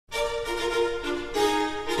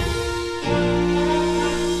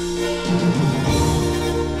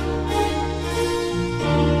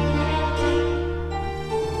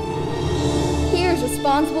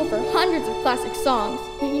hundreds of classic songs,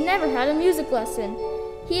 yet he never had a music lesson.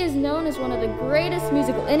 He is known as one of the greatest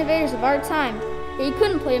musical innovators of our time, yet he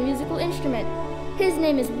couldn't play a musical instrument. His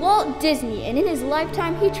name is Walt Disney, and in his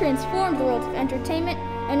lifetime he transformed the world of entertainment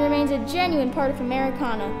and remains a genuine part of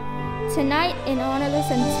Americana. Tonight, in honor of the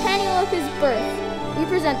centennial of his birth, we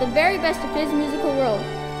present the very best of his musical world,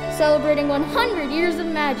 celebrating 100 years of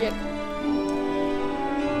magic.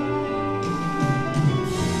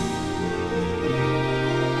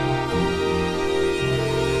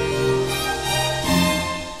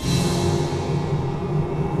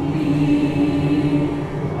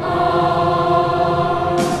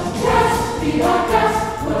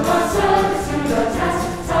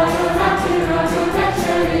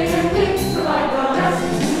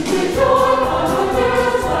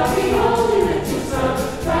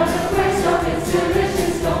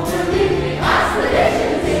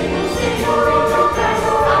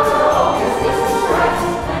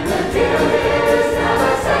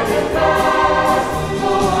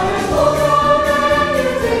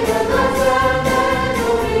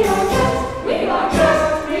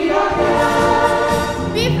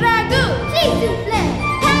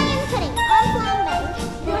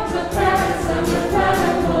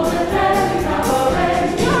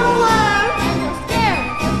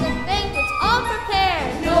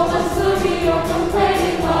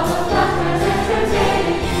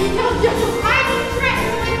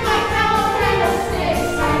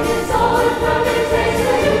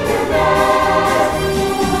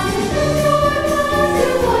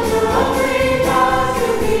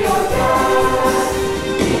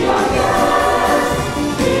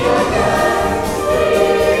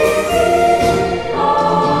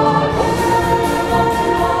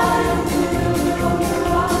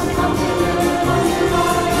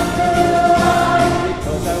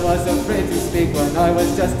 When I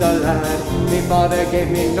was just a lad, me father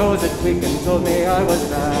gave me nose a tweak and told me I was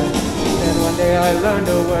bad. Then one day I learned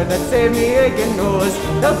a word that saved me aching nose,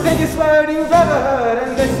 the biggest word you've ever heard,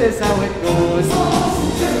 and this is how it goes.